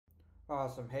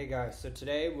Awesome. Hey guys, so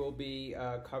today we'll be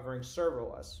covering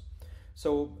serverless.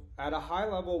 So at a high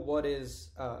level, what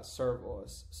is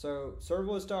serverless? So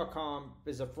serverless.com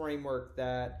is a framework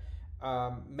that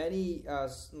many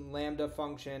Lambda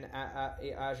function,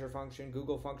 Azure function,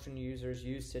 Google function users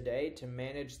use today to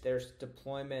manage their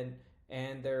deployment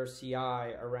and their CI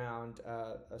around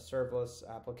serverless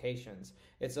applications.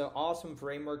 It's an awesome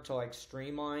framework to like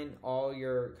streamline all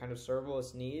your kind of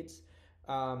serverless needs.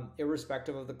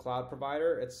 Irrespective of the cloud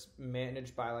provider, it's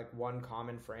managed by like one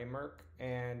common framework.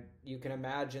 And you can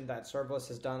imagine that serverless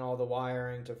has done all the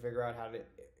wiring to figure out how to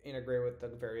integrate with the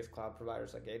various cloud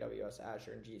providers like AWS,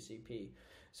 Azure, and GCP.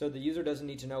 So the user doesn't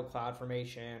need to know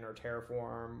CloudFormation or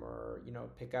Terraform or,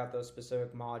 pick out those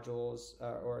specific modules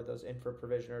or those infra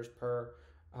provisioners per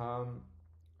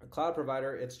cloud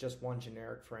provider. It's just one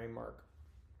generic framework.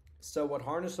 So what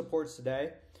Harness supports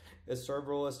today is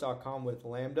serverless.com with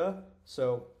Lambda,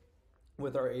 so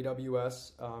with our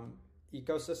AWS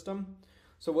ecosystem.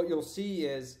 So what you'll see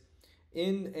is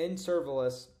in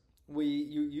serverless,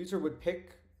 user would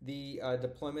pick the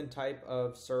deployment type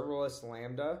of serverless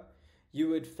Lambda. You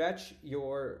would fetch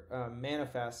your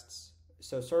manifests.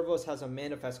 So serverless has a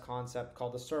manifest concept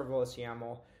called the serverless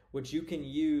YAML, which you can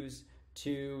use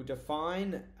to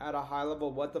define at a high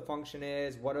level what the function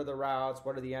is, what are the routes,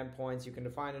 what are the endpoints. You can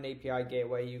define an API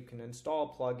gateway, you can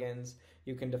install plugins,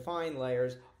 you can define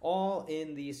layers, all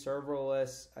in the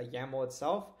serverless YAML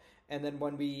itself. And then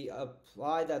when we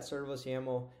apply that serverless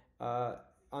YAML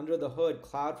under the hood,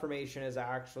 CloudFormation is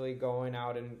actually going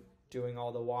out and doing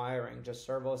all the wiring. Just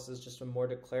serverless is just a more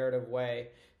declarative way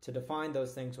to define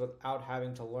those things without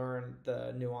having to learn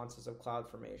the nuances of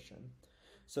CloudFormation.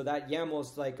 So that YAML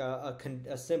is like a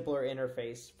simpler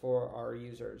interface for our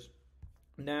users.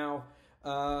 Now,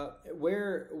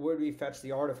 where would we fetch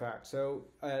the artifact? So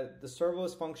the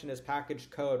serverless function is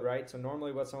packaged code, right? So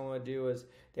normally what someone would do is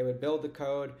they would build the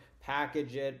code,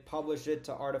 package it, publish it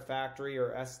to Artifactory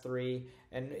or S3,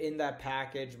 and in that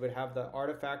package would have the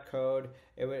artifact code.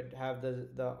 It would have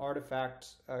the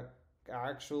artifact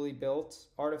actually built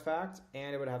artifact,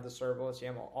 and it would have the serverless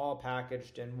YAML all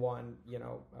packaged in one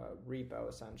repo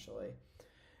essentially.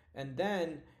 And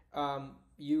then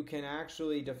you can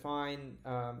actually define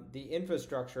the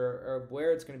infrastructure of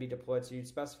where it's going to be deployed. So you'd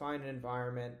specify an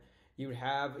environment. You'd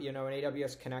have an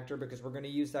AWS connector, because we're going to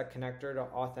use that connector to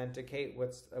authenticate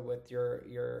with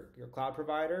your cloud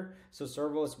provider. So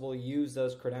serverless will use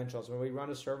those credentials. When we run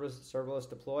a serverless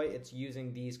deploy, it's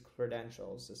using these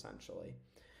credentials essentially.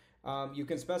 You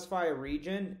can specify a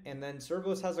region, and then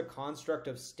serverless has a construct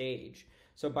of stage.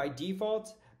 So by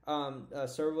default,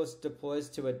 serverless deploys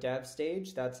to a dev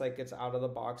stage. That's like its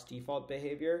out-of-the-box default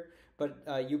behavior. But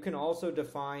you can also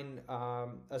define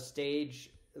a stage,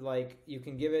 like you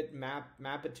can give it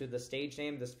map it to the stage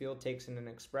name. This field takes in an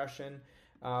expression.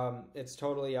 It's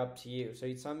totally up to you.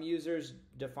 So some users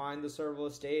define the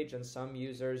serverless stage, and some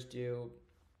users do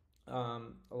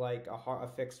like a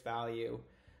fixed value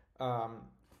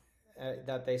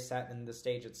that they set in the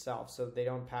stage itself, so they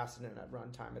don't pass it in at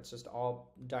runtime. It's just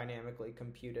all dynamically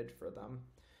computed for them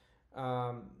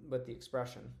with the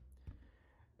expression.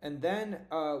 And then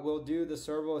we'll do the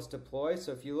serverless deploy.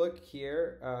 So if you look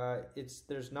here,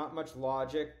 there's not much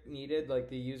logic needed. Like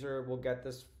the user will get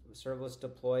this serverless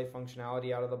deploy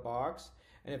functionality out of the box,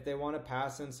 and if they want to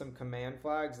pass in some command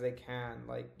flags, they can.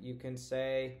 Like you can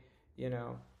say,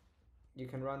 you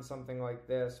can run something like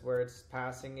this where it's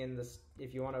passing in this.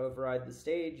 If you want to override the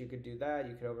stage, you could do that.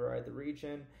 You could override the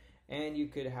region, and you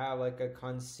could have like a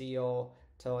conceal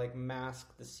to like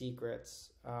mask the secrets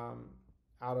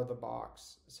out of the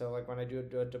box. So like when I do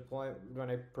a deploy, when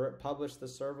I publish the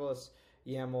serverless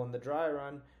YAML in the dry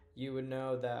run, you would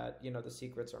know that the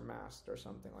secrets are masked or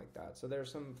something like that. So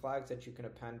there's some flags that you can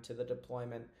append to the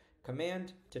deployment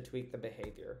command to tweak the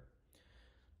behavior.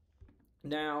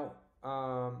 Now,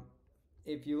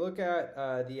 if you look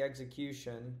at the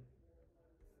execution,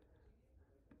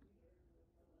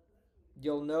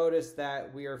 you'll notice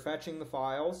that we are fetching the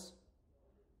files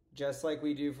just like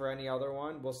we do for any other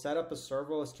one. We'll set up a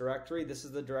serverless directory. This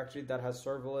is the directory that has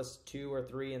serverless 2 or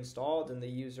 3 installed, and the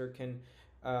user can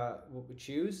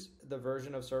choose the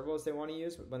version of serverless they want to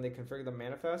use when they configure the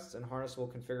manifests, and Harness will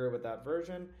configure it with that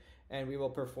version, and we will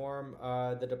perform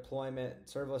the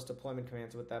serverless deployment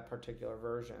commands with that particular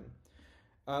version.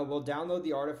 We'll download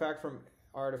the artifact from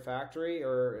Artifactory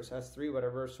or S3,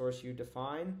 whatever source you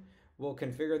define. We'll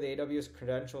configure the AWS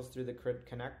credentials through the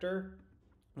connector.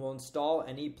 We'll install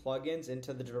any plugins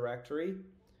into the directory.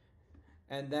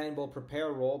 And then we'll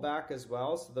prepare rollback as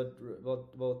well. So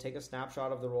we'll take a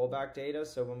snapshot of the rollback data.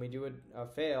 So when we do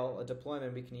a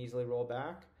deployment, we can easily roll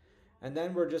back. And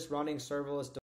then we're just running serverless